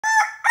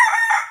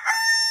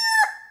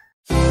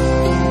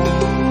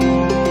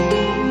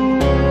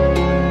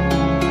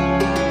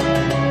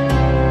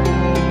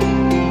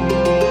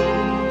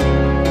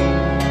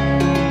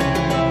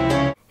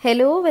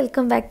Hello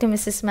welcome back to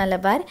Mrs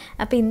Malabar.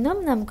 അപ്പോൾ ഇന്നും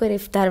നമുക്കൊരു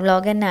ഇഫ്താർ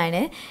വ്ളോഗ്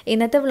തന്നെയാണ്.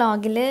 ഇന്നത്തെ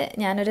വ്ളോഗിൽ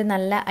ഞാനൊരു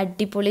നല്ല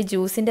അടിപൊളി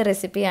ജ്യൂസിൻ്റെ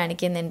റെസിപ്പി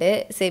കാണിക്കുന്നുണ്ട്.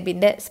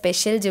 സെബിൻ്റെ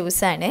സ്പെഷ്യൽ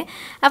ജ്യൂസാണ്.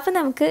 അപ്പോൾ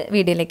നമുക്ക്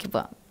വീഡിയോയിലേക്ക്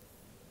പോകാം.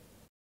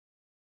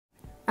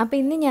 അപ്പോൾ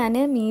ഇന്ന് ഞാൻ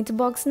മീറ്റ്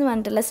ബോക്സ് എന്ന്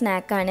പറഞ്ഞിട്ടുള്ള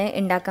സ്നാക്കാണ്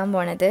ഉണ്ടാക്കാൻ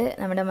പോണത്.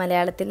 നമ്മുടെ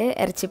മലയാളത്തിൽ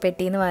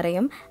ഇറച്ചിപ്പെട്ടി എന്ന്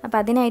പറയും. അപ്പോൾ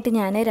അതിനായിട്ട്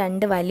ഞാൻ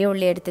 2 വലിയ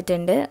ഉള്ളി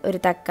എടുത്തിട്ടുണ്ട്,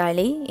 ഒരു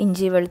തക്കാളി,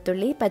 ഇഞ്ചി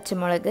വെളുത്തുള്ളി,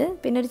 പച്ചമുളക്,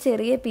 പിന്നെ ഒരു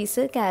ചെറിയ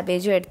പീസ്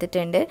ക്യാബേജും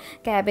എടുത്തിട്ടുണ്ട്.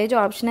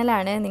 ക്യാബേജ്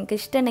ഓപ്ഷണലാണ്,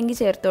 നിങ്ങൾക്ക്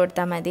ഇഷ്ടമുണ്ടെങ്കിൽ ചേർത്ത്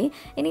കൊടുത്താൽ മതി.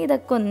 ഇനി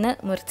ഇതൊക്കെ ഒന്ന്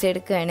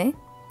മുറിച്ചെടുക്കുകയാണ്.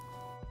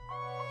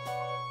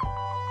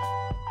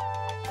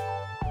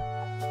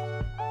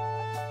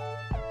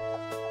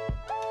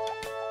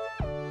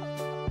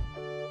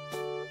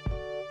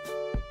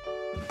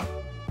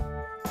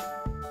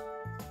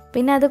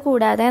 പിന്നെ അത്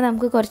കൂടാതെ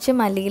നമുക്ക് കുറച്ച്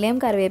മല്ലിയിലയും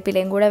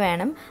കറിവേപ്പിലയും കൂടെ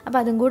വേണം. അപ്പോൾ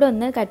അതും കൂടെ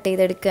ഒന്ന് കട്ട്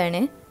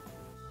ചെയ്തെടുക്കുകയാണ്.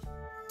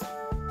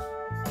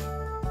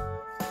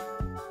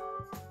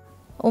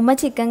 ഉമ്മ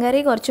ചിക്കൻ കറി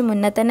കുറച്ച്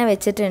മുന്നേ തന്നെ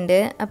വെച്ചിട്ടുണ്ട്.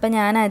 അപ്പോൾ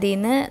ഞാൻ അതിൽ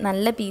നിന്ന്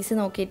നല്ല പീസ്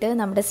നോക്കിയിട്ട്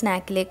നമ്മുടെ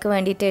സ്നാക്കിലേക്ക്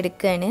വേണ്ടിയിട്ട്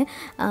എടുക്കുകയാണ്.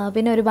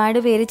 പിന്നെ ഒരുപാട്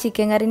പേര്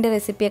ചിക്കൻ കറിൻ്റെ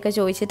റെസിപ്പിയൊക്കെ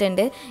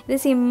ചോദിച്ചിട്ടുണ്ട്. ഇത്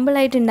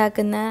സിമ്പിളായിട്ട്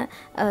ഉണ്ടാക്കുന്ന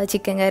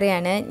ചിക്കൻ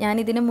കറിയാണ്. ഞാൻ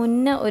ഇതിന്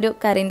മുന്നേ ഒരു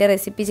കറീൻ്റെ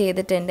റെസിപ്പി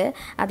ചെയ്തിട്ടുണ്ട്.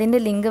 അതിൻ്റെ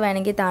ലിങ്ക്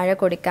വേണമെങ്കിൽ താഴെ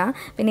കൊടുക്കാം.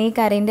 പിന്നെ ഈ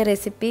കറീൻ്റെ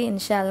റെസിപ്പി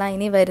ഇൻഷാ അല്ലാഹ്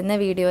ഇനി വരുന്ന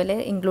വീഡിയോയിൽ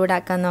ഇൻക്ലൂഡ്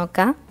ആക്കാൻ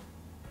നോക്കാം.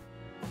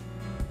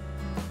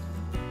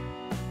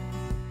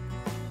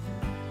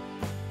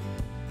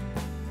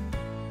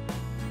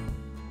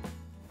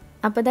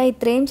 അപ്പോൾ ഇതാ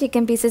ഇത്രയും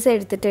ചിക്കൻ പീസസ്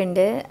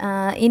എടുത്തിട്ടുണ്ട്.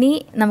 ഇനി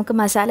നമുക്ക്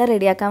മസാല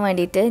റെഡിയാക്കാൻ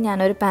വേണ്ടിയിട്ട്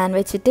ഞാനൊരു പാൻ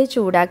വെച്ചിട്ട്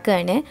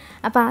ചൂടാക്കുകയാണ്.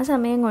 അപ്പോൾ ആ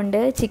സമയം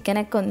കൊണ്ട്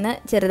ചിക്കനൊക്കെ ഒന്ന്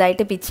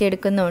ചെറുതായിട്ട്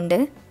പിച്ചെടുക്കുന്നുണ്ട്.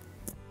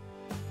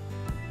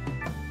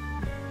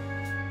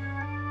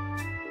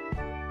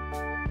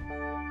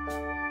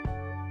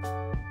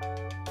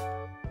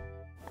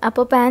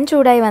 അപ്പോൾ പാൻ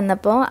ചൂടായി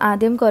വന്നപ്പോൾ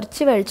ആദ്യം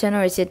കുറച്ച് വെളിച്ചെണ്ണ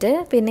ഒഴിച്ചിട്ട്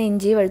പിന്നെ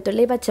ഇഞ്ചി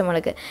വെളുത്തുള്ളി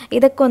പച്ചമുളക്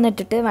ഇതൊക്കെ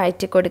ഒന്നിട്ടിട്ട്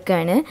വഴറ്റി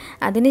കൊടുക്കുകയാണ്.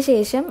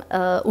 അതിനുശേഷം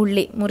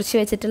ഉള്ളി മുറിച്ച്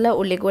വെച്ചിട്ടുള്ള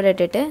ഉള്ളി കൂടെ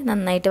ഇട്ടിട്ട്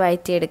നന്നായിട്ട്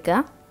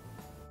വഴറ്റിയെടുക്കുക.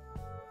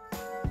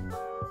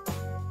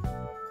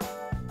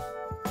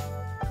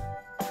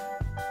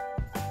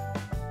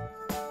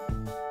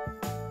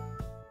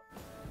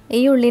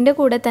 ഈ ഉള്ളിൻ്റെ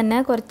കൂടെ തന്നെ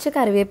കുറച്ച്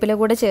കറിവേപ്പില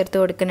കൂടെ ചേർത്ത്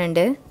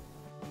കൊടുക്കുന്നുണ്ട്.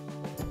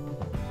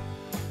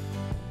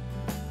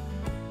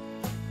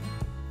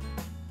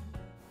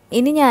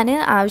 ഇനി ഞാൻ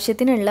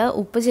ആവശ്യത്തിനുള്ള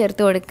ഉപ്പ്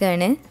ചേർത്ത്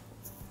കൊടുക്കുകയാണ്.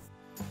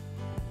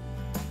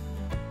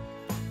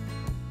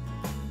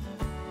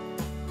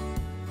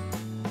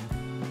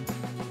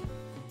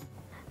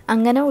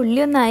 അങ്ങനെ ഉള്ളി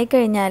ഒന്നായി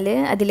കഴിഞ്ഞാൽ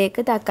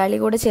അതിലേക്ക് തക്കാളി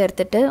കൂടെ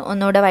ചേർത്തിട്ട്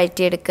ഒന്നുകൂടെ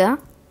വഴറ്റിയെടുക്കുക.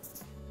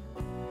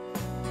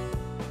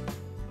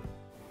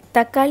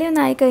 തക്കാളി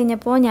ഒന്നായി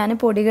കഴിഞ്ഞപ്പോൾ ഞാൻ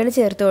പൊടികൾ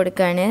ചേർത്ത്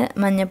കൊടുക്കുകയാണ്.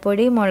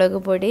 മഞ്ഞൾപ്പൊടി, മുളക്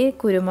പൊടി,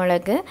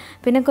 കുരുമുളക്,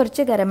 പിന്നെ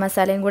കുറച്ച് ഗരം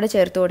മസാലയും കൂടെ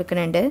ചേർത്ത്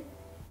കൊടുക്കുന്നുണ്ട്.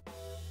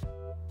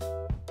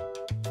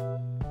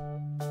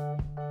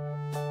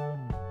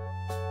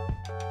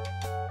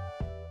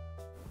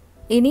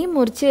 ഇനി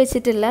മുറിച്ച്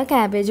വെച്ചിട്ടുള്ള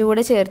ക്യാബേജ്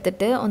കൂടെ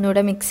ചേർത്തിട്ട്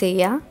ഒന്നുകൂടെ മിക്സ്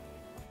ചെയ്യുക.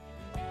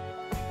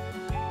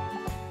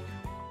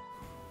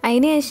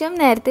 അതിനുശേഷം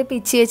നേരത്തെ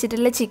പിച്ചി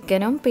വെച്ചിട്ടുള്ള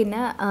ചിക്കനും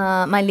പിന്നെ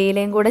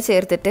മല്ലിയിലയും കൂടെ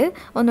ചേർത്തിട്ട്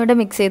ഒന്നുകൂടെ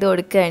മിക്സ് ചെയ്ത്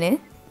കൊടുക്കുകയാണ്.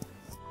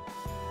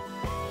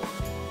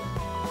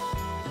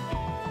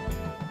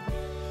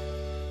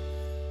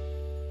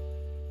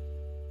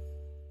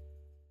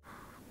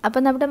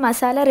 അപ്പം നമ്മുടെ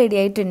മസാല റെഡി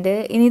ആയിട്ടുണ്ട്.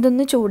 ഇനി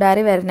ഇതൊന്ന്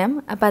ചൂടാറി വരണം.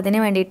 അപ്പം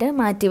അതിന് വേണ്ടിയിട്ട്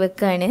മാറ്റി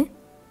വെക്കുകയാണ്.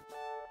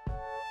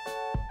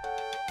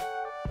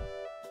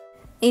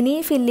 ഇനി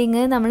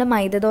ഫില്ലിങ് നമ്മൾ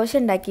മൈദദോശ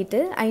ഉണ്ടാക്കിയിട്ട്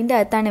അതിൻ്റെ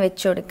അകത്താണ്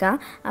വെച്ച് കൊടുക്കുക.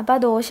 അപ്പോൾ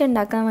ആ ദോശ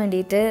ഉണ്ടാക്കാൻ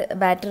വേണ്ടിയിട്ട്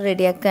ബാറ്റർ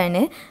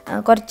റെഡിയാക്കുകയാണ്.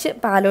 കുറച്ച്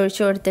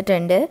പാലൊഴിച്ച്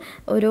കൊടുത്തിട്ടുണ്ട്,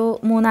 ഒരു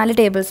 3-4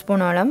 ടേബിൾ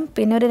സ്പൂണോളം.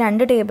 പിന്നെ ഒരു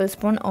 2 ടേബിൾ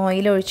സ്പൂൺ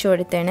ഓയിൽ ഒഴിച്ച്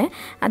കൊടുത്താണ്.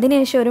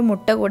 അതിനുശേഷം ഒരു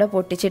മുട്ട കൂടെ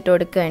പൊട്ടിച്ചിട്ട്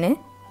കൊടുക്കുകയാണ്.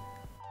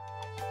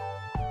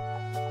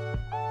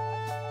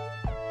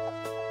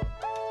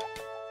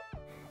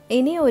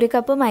 ഇനി 1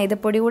 കപ്പ്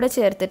മൈദപ്പൊടി കൂടെ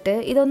ചേർത്തിട്ട്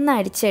ഇതൊന്ന്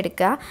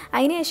അടിച്ചെടുക്കുക.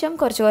 അതിനുശേഷം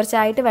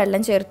കുറച്ചായിട്ട്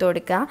വെള്ളം ചേർത്ത്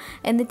കൊടുക്കുക.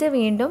 എന്നിട്ട്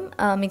വീണ്ടും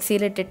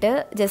മിക്സിയിലിട്ടിട്ട്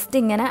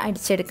ജസ്റ്റ് ഇങ്ങനെ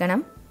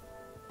അടിച്ചെടുക്കണം.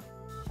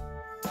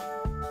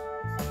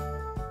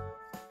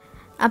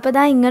 അപ്പോൾ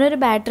ഇതാ ഇങ്ങനൊരു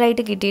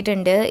ബാറ്ററായിട്ട്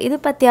കിട്ടിയിട്ടുണ്ട്.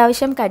 ഇതിപ്പോൾ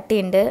അത്യാവശ്യം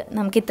കട്ടിയുണ്ട്,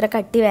 നമുക്കിത്ര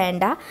കട്ടി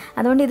വേണ്ട.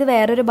 അതുകൊണ്ട് ഇത്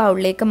വേറൊരു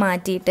ബൗളിലേക്ക്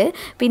മാറ്റിയിട്ട്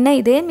പിന്നെ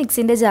ഇതേ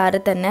മിക്സിൻ്റെ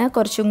ജാറിൽ തന്നെ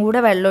കുറച്ചും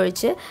കൂടെ വെള്ളം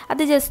ഒഴിച്ച്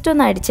അത് ജസ്റ്റ്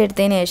ഒന്ന്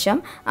അടിച്ചെടുത്തതിന് ശേഷം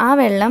ആ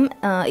വെള്ളം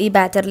ഈ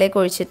ബാറ്ററിലേക്ക്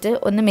ഒഴിച്ചിട്ട്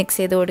ഒന്ന്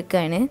മിക്സ് ചെയ്ത്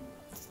കൊടുക്കുകയാണ്.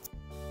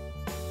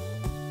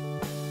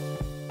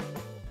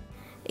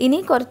 ഇനി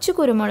കുറച്ച്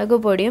കുരുമുളക്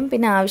പൊടിയും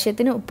പിന്നെ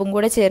ആവശ്യത്തിന് ഉപ്പും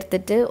കൂടെ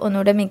ചേർത്തിട്ട്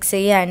ഒന്നുകൂടെ മിക്സ്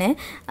ചെയ്യുകയാണ്.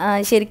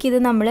 ശരിക്കും ഇത്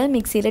നമ്മൾ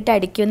മിക്സിയിലിട്ട്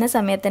അടിക്കുന്ന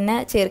സമയത്ത് തന്നെ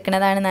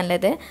ചേർക്കുന്നതാണ്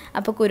നല്ലത്.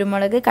 അപ്പോൾ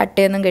കുരുമുളക്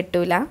കട്ടയൊന്നും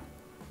കിട്ടൂല.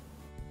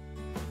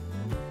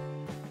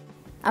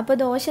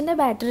 അപ്പോൾ ദോശൻ്റെ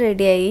ബാറ്റർ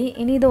റെഡിയായി.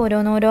 ഇനി ഇത്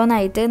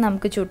ഓരോന്നോരോന്നായിട്ട്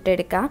നമുക്ക്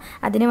ചുട്ടെടുക്കാം.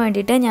 അതിന്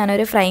വേണ്ടിയിട്ട്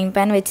ഞാനൊരു ഫ്രൈങ്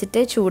പാൻ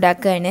വെച്ചിട്ട്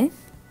ചൂടാക്കുകയാണ്.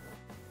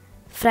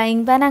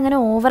 ഫ്രൈങ് പാൻ അങ്ങനെ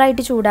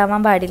ഓവറായിട്ട്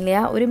ചൂടാവാൻ പാടില്ല,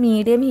 ഒരു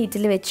മീഡിയം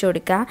ഹീറ്റിൽ വെച്ച്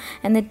കൊടുക്കുക.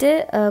 എന്നിട്ട്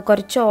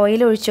കുറച്ച്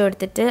ഓയിൽ ഒഴിച്ച്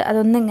കൊടുത്തിട്ട്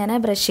അതൊന്നിങ്ങനെ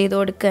ബ്രഷ് ചെയ്ത്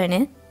കൊടുക്കുകയാണ്.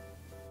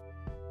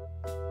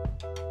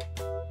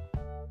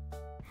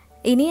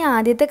 ഇനി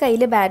ആദ്യത്തെ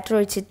കയ്യിൽ ബാറ്റർ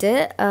ഒഴിച്ചിട്ട്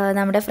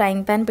നമ്മുടെ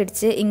ഫ്രൈങ് പാൻ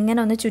പിടിച്ച് ഇങ്ങനെ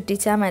ഒന്ന്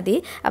ചുറ്റിച്ചാൽ മതി.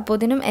 അപ്പോൾ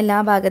ഇതിനും എല്ലാ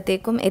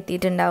ഭാഗത്തേക്കും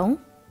എത്തിയിട്ടുണ്ടാവും.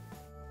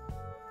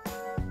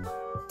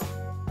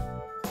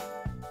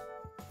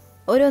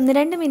 ഒരു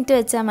 1-2 മിനിറ്റ്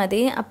വെച്ചാൽ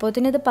മതി.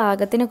 അപ്പോഴത്തേനും ഇത്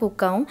പാകത്തിന്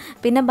കുക്കാവും.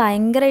 പിന്നെ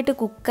ഭയങ്കരമായിട്ട്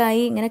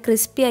കുക്കായി ഇങ്ങനെ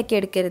ക്രിസ്പി ആക്കി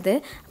എടുക്കരുത്.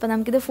 അപ്പോൾ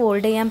നമുക്കിത്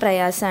ഫോൾഡ് ചെയ്യാൻ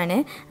പ്രയാസമാണ്.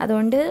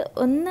 അതുകൊണ്ട്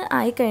ഒന്ന്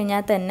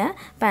ആയിക്കഴിഞ്ഞാൽ തന്നെ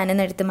പാനിൽ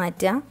നിന്ന് എടുത്ത്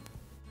മാറ്റുക.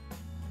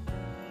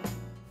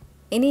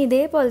 ഇനി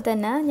ഇതേപോലെ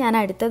തന്നെ ഞാൻ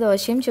അടുത്ത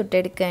ദോശയും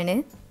ചുട്ടെടുക്കുകയാണ്.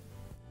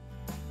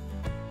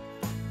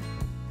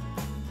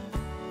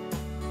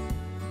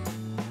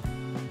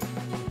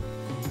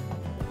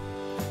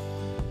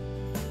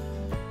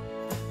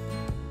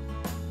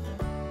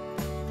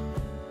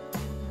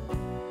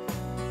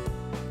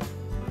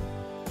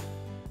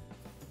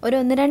 ഒരു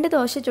 1-2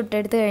 ദോശ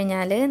ചുട്ടെടുത്ത്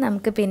കഴിഞ്ഞാൽ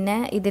നമുക്ക് പിന്നെ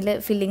ഇതിൽ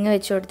ഫില്ലിങ്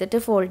വെച്ച് കൊടുത്തിട്ട്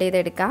ഫോൾഡ്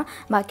ചെയ്തെടുക്കാം.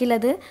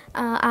 ബാക്കിയുള്ളത്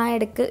ആ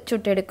ഇടയ്ക്ക്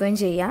ചുട്ടെടുക്കുകയും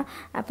ചെയ്യാം.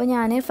 അപ്പോൾ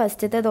ഞാൻ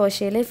ഫസ്റ്റത്തെ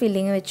ദോശയിൽ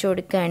ഫില്ലിങ് വെച്ച്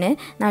കൊടുക്കുകയാണ്.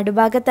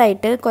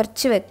 നടുഭാഗത്തായിട്ട്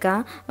കുറച്ച് വെക്കുക,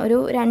 ഒരു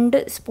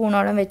 2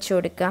 സ്പൂണോളം വെച്ച്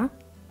കൊടുക്കുക.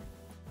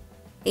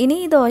 ഇനി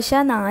ഈ ദോശ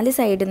 4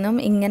 സൈഡിൽ നിന്നും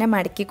ഇങ്ങനെ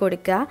മടക്കി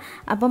കൊടുക്കുക.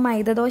 അപ്പോൾ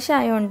മൈദദോശ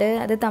ആയതുകൊണ്ട്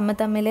അത്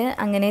തമ്മിൽ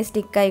അങ്ങനെ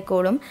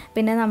സ്റ്റിക്കായിക്കോളും.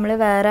 പിന്നെ നമ്മൾ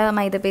വേറെ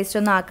മൈദ പേസ്റ്റ്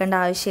ഒന്നും ആക്കേണ്ട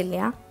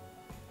ആവശ്യമില്ല.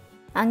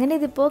 അങ്ങനെ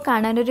ഇതിപ്പോൾ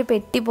കാണാനൊരു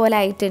പെട്ടി പോലെ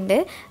ആയിട്ടുണ്ട്.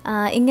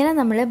 ഇങ്ങനെ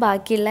നമ്മൾ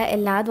ബാക്കിയുള്ള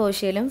എല്ലാ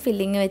ദോശയിലും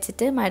ഫില്ലിങ്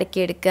വെച്ചിട്ട്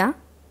മടക്കിയെടുക്കുക.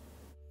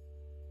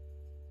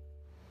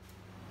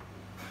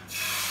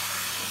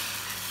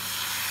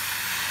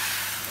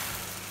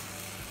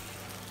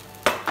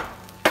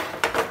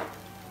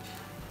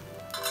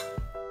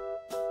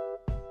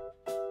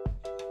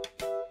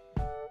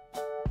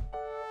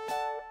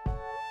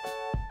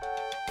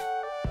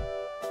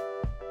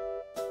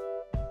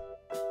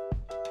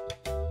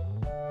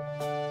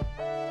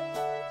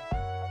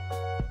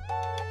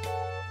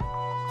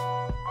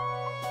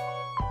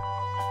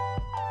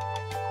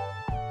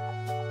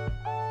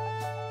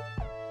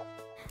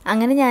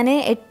 അങ്ങനെ ഞാൻ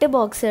 8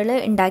 ബോക്സുകൾ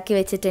ഉണ്ടാക്കി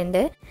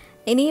വെച്ചിട്ടുണ്ട്.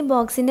 ഇനി ഈ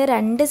ബോക്സിൻ്റെ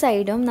 2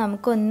 സൈഡും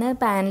നമുക്കൊന്ന്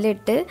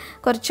പാനിലിട്ട്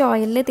കുറച്ച്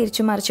ഓയിലിൽ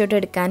തിരിച്ചു മറിച്ചോട്ട്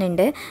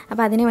എടുക്കാനുണ്ട്.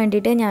 അപ്പോൾ അതിന്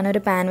വേണ്ടിയിട്ട്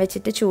ഞാനൊരു പാൻ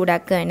വെച്ചിട്ട്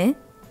ചൂടാക്കുകയാണ്.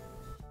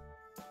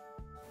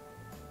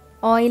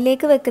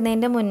 ഓയിലിലേക്ക്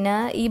വെക്കുന്നതിൻ്റെ മുന്നേ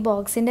ഈ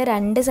ബോക്സിൻ്റെ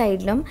 2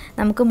 സൈഡിലും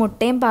നമുക്ക്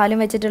മുട്ടയും പാലും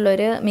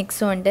വെച്ചിട്ടുള്ളൊരു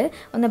മിക്സും ഉണ്ട്,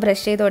 ഒന്ന്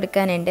ബ്രഷ് ചെയ്ത്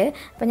കൊടുക്കാനുണ്ട്.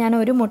 അപ്പോൾ ഞാൻ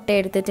ഒരു മുട്ട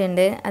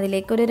എടുത്തിട്ടുണ്ട്.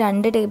 അതിലേക്ക് ഒരു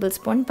 2 ടേബിൾ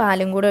സ്പൂൺ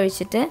പാലും കൂടെ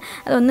ഒഴിച്ചിട്ട്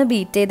അതൊന്ന്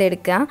ബീറ്റ്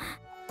ചെയ്തെടുക്കുക.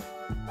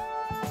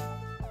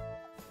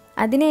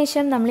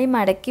 അതിനുശേഷം നമ്മൾ ഈ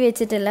മടക്കി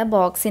വെച്ചിട്ടുള്ള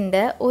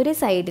ബോക്സിൻ്റെ ഒരു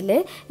സൈഡിൽ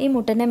ഈ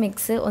മുട്ടൻ്റെ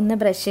മിക്സ് ഒന്ന്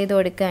ബ്രഷ് ചെയ്ത്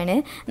കൊടുക്കുകയാണ്.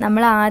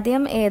 നമ്മൾ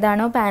ആദ്യം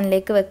ഏതാണോ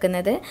പാനിലേക്ക്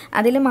വെക്കുന്നത്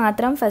അതിൽ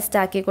മാത്രം ഫസ്റ്റ്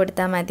ആക്കി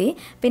കൊടുത്താൽ മതി.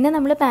 പിന്നെ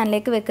നമ്മൾ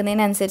പാനിലേക്ക്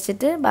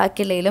വെക്കുന്നതിനനുസരിച്ചിട്ട്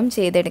ബാക്കിയുള്ളതിലും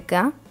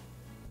ചെയ്തെടുക്കുക.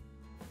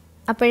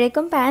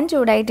 അപ്പോഴേക്കും പാൻ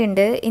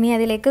ചൂടായിട്ടുണ്ട്. ഇനി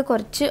അതിലേക്ക്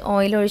കുറച്ച്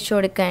ഓയിൽ ഒഴിച്ചു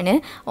കൊടുക്കുകയാണ്.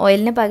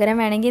 ഓയിലിന് പകരം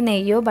വേണമെങ്കിൽ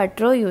നെയ്യോ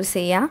ബട്ടറോ യൂസ്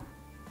ചെയ്യാം.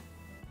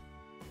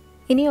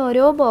 ഇനി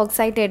ഓരോ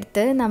ബോക്സായിട്ട്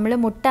എടുത്ത് നമ്മൾ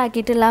മുട്ട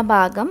ആക്കിയിട്ടുള്ള ആ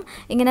ഭാഗം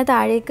ഇങ്ങനെ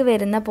താഴേക്ക്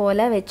വരുന്ന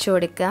പോലെ വെച്ച്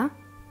കൊടുക്കുക.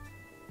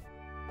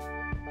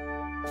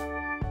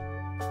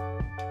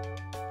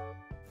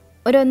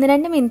 ഒരു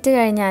 1-2 മിനിറ്റ്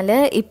കഴിഞ്ഞാൽ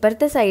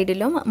ഇപ്പുറത്തെ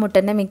സൈഡിലും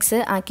മുട്ടൻ്റെ മിക്സ്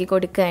ആക്കി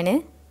കൊടുക്കുകയാണ്.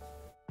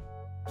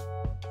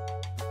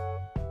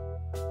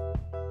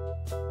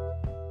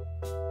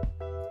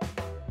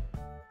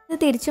 ഇത്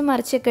തിരിച്ചു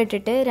മറിച്ചൊക്കെ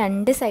ഇട്ടിട്ട്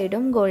 2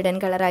 സൈഡും ഗോൾഡൻ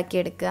കളറാക്കി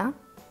എടുക്കുക.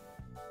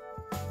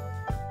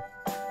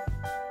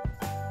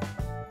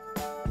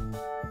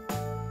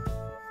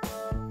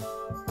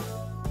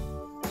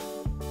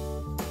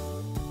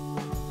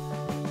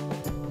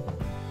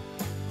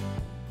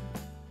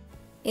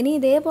 ഇനി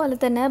ഇതേപോലെ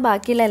തന്നെ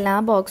ബാക്കിയുള്ള എല്ലാ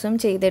ബോക്സും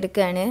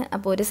ചെയ്തെടുക്കുകയാണ്.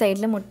 അപ്പോൾ ഒരു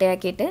സൈഡിൽ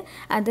മുട്ടയാക്കിയിട്ട്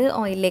അത്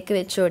ഓയിലിലേക്ക്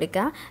വെച്ച്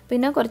കൊടുക്കുക.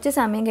 പിന്നെ കുറച്ച്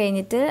സമയം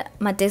കഴിഞ്ഞിട്ട്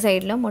മറ്റേ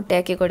സൈഡിലും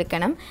മുട്ടയാക്കി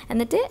കൊടുക്കണം.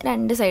 എന്നിട്ട്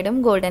 2 സൈഡും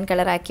ഗോൾഡൻ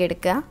കളറാക്കി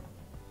എടുക്കുക.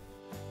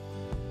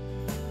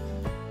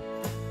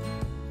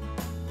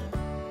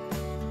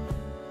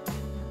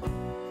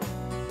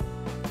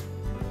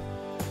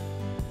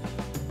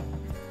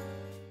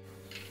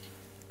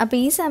 അപ്പോൾ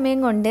ഈ സമയം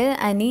കൊണ്ട്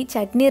അനി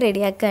ചട്നി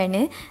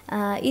റെഡിയാക്കുകയാണ്.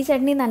 ഈ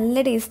ചട്നി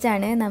നല്ല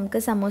ടേസ്റ്റാണ്. നമുക്ക്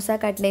സമൂസ,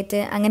 കട്ട്ലേറ്റ്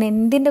അങ്ങനെ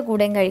എന്തിൻ്റെ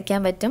കൂടെയും കഴിക്കാൻ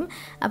പറ്റും.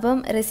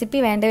 അപ്പം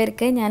റെസിപ്പി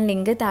വേണ്ടവർക്ക് ഞാൻ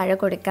ലിങ്ക് താഴെ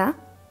കൊടുക്കാം.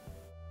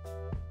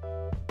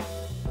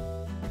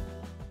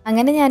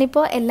 അങ്ങനെ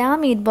ഞാനിപ്പോൾ എല്ലാ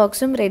മീറ്റ്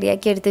ബോക്സും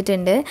റെഡിയാക്കി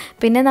എടുത്തിട്ടുണ്ട്.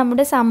 പിന്നെ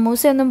നമ്മുടെ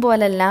സമൂസയൊന്നും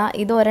പോലല്ല,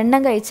 ഇത്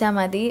ഒരെണ്ണം കഴിച്ചാൽ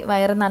മതി,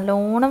 വയറ്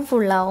നല്ലോണം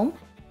ഫുള്ളാവും.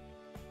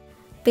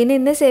 പിന്നെ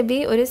ഇന്ന് സെബി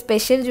ഒരു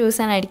സ്പെഷ്യൽ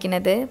ജ്യൂസാണ്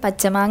അടിക്കുന്നത്,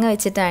 പച്ചമാങ്ങ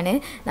വെച്ചിട്ടാണ്.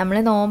 നമ്മൾ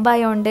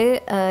നോമ്പായതുകൊണ്ട്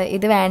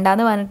ഇത്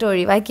വേണ്ടാന്ന് പറഞ്ഞിട്ട്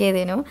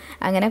ഒഴിവാക്കിയതേനു.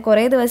 അങ്ങനെ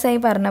കുറേ ദിവസമായി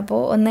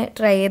പറഞ്ഞപ്പോൾ ഒന്ന്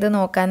ട്രൈ ചെയ്ത്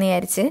നോക്കാമെന്ന്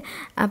വിചാരിച്ച്.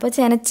 അപ്പോൾ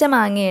ചെനച്ച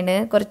മാങ്ങയാണ്,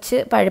 കുറച്ച്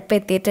പഴുപ്പ്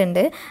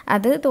എത്തിയിട്ടുണ്ട്.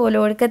 അത്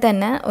തോലോടുക്കെ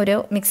തന്നെ ഒരു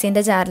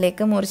മിക്സിൻ്റെ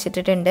ജാറിലേക്ക്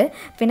മുറിച്ചിട്ടിട്ടുണ്ട്.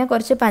 പിന്നെ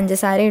കുറച്ച്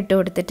പഞ്ചസാര ഇട്ട്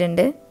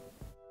കൊടുത്തിട്ടുണ്ട്.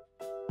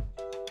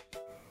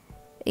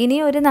 ഇനി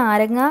ഒരു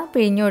നാരങ്ങ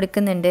പിഴിഞ്ഞു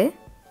കൊടുക്കുന്നുണ്ട്.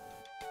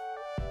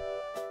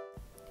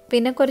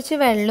 പിന്നെ കുറച്ച്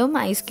വെള്ളവും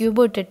ഐസ്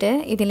ക്യൂബും ഇട്ടിട്ട്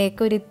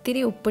ഇതിലേക്ക് ഒരിത്തിരി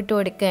ഉപ്പിട്ട്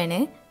കൊടുക്കുകയാണ്.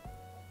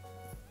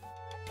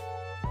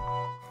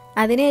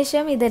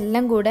 അതിനുശേഷം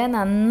ഇതെല്ലാം കൂടെ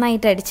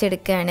നന്നായിട്ട്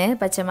അടിച്ചെടുക്കുകയാണ്.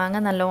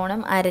 പച്ചമാങ്ങ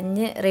നല്ലോണം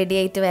അരഞ്ഞ്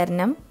റെഡിയായിട്ട്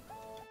വരണം.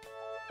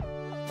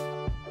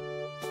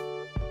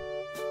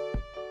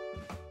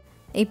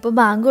 ഇപ്പോൾ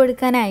ബാങ്ക്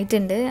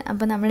കൊടുക്കാനായിട്ടുണ്ട്.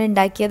 അപ്പോൾ നമ്മൾ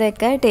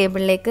ഉണ്ടാക്കിയതൊക്കെ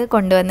ടേബിളിലേക്ക്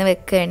കൊണ്ടുവന്ന്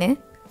വെക്കുകയാണ്.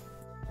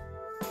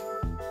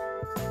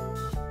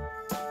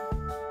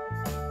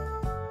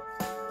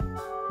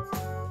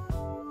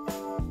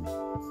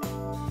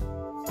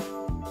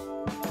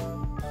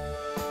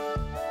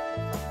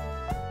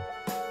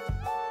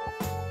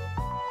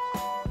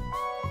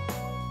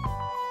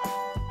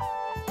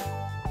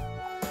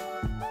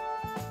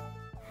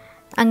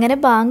 അങ്ങനെ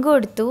ബാങ്ക്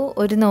കൊടുത്തു,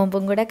 ഒരു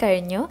നോമ്പും കൂടെ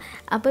കഴിഞ്ഞു.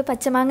 അപ്പോൾ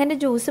പച്ചമാങ്ങൻ്റെ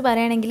ജ്യൂസ്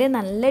പറയുകയാണെങ്കിൽ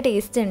നല്ല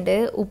ടേസ്റ്റ് ഉണ്ട്.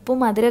 ഉപ്പും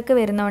മധുരമൊക്കെ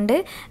വരുന്നതുകൊണ്ട്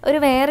ഒരു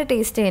വേറെ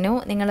ടേസ്റ്റ് ആയിരുന്നു.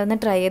 നിങ്ങളൊന്ന്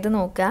ട്രൈ ചെയ്ത്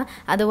നോക്കുക.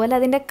 അതുപോലെ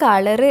അതിൻ്റെ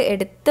കളറ്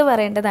എടുത്ത്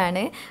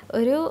പറയേണ്ടതാണ്.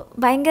 ഒരു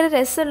ഭയങ്കര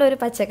രസമുള്ളൊരു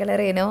പച്ച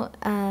കളറായിരുന്നു.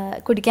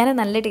 കുടിക്കാനും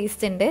നല്ല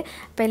ടേസ്റ്റ് ഉണ്ട്.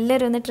 അപ്പോൾ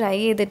എല്ലാവരും ഒന്ന് ട്രൈ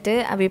ചെയ്തിട്ട്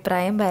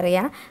അഭിപ്രായം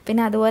പറയാം.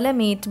 പിന്നെ അതുപോലെ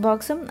മീറ്റ്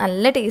ബോക്സും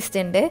നല്ല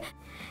ടേസ്റ്റ് ഉണ്ട്.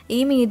 ഈ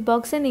മീറ്റ്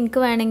ബോക്സ് നിങ്ങൾക്ക്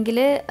വേണമെങ്കിൽ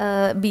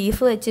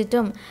ബീഫ്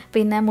വെച്ചിട്ടും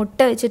പിന്നെ മുട്ട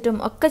വെച്ചിട്ടും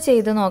ഒക്കെ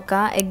ചെയ്ത്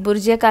നോക്കാം. എഗ്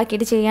ബുർജിയൊക്കെ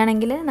ആക്കിയിട്ട്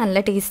ചെയ്യുകയാണെങ്കിൽ നല്ല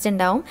ടേസ്റ്റ്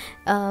ഉണ്ടാവും.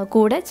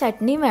 കൂടെ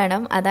ചട്നിയും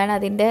വേണം, അതാണ്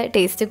അതിൻ്റെ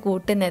ടേസ്റ്റ്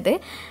കൂട്ടുന്നത്.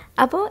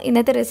 അപ്പോൾ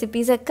ഇന്നത്തെ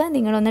റെസിപ്പീസൊക്കെ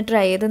നിങ്ങളൊന്ന്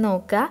ട്രൈ ചെയ്ത്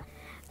നോക്കുക.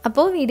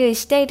 അപ്പോൾ വീഡിയോ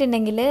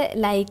ഇഷ്ടമായിട്ടുണ്ടെങ്കിൽ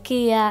ലൈക്ക്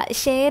ചെയ്യുക,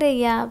 ഷെയർ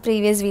ചെയ്യുക,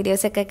 പ്രീവിയസ്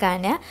വീഡിയോസൊക്കെ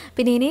കാണുക.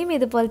 പിന്നെ ഇനിയും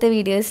ഇതുപോലത്തെ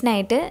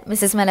വീഡിയോസിനായിട്ട്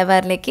മിസ്സസ്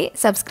മലബാറിലേക്ക്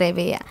സബ്സ്ക്രൈബ്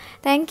ചെയ്യുക.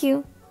 താങ്ക്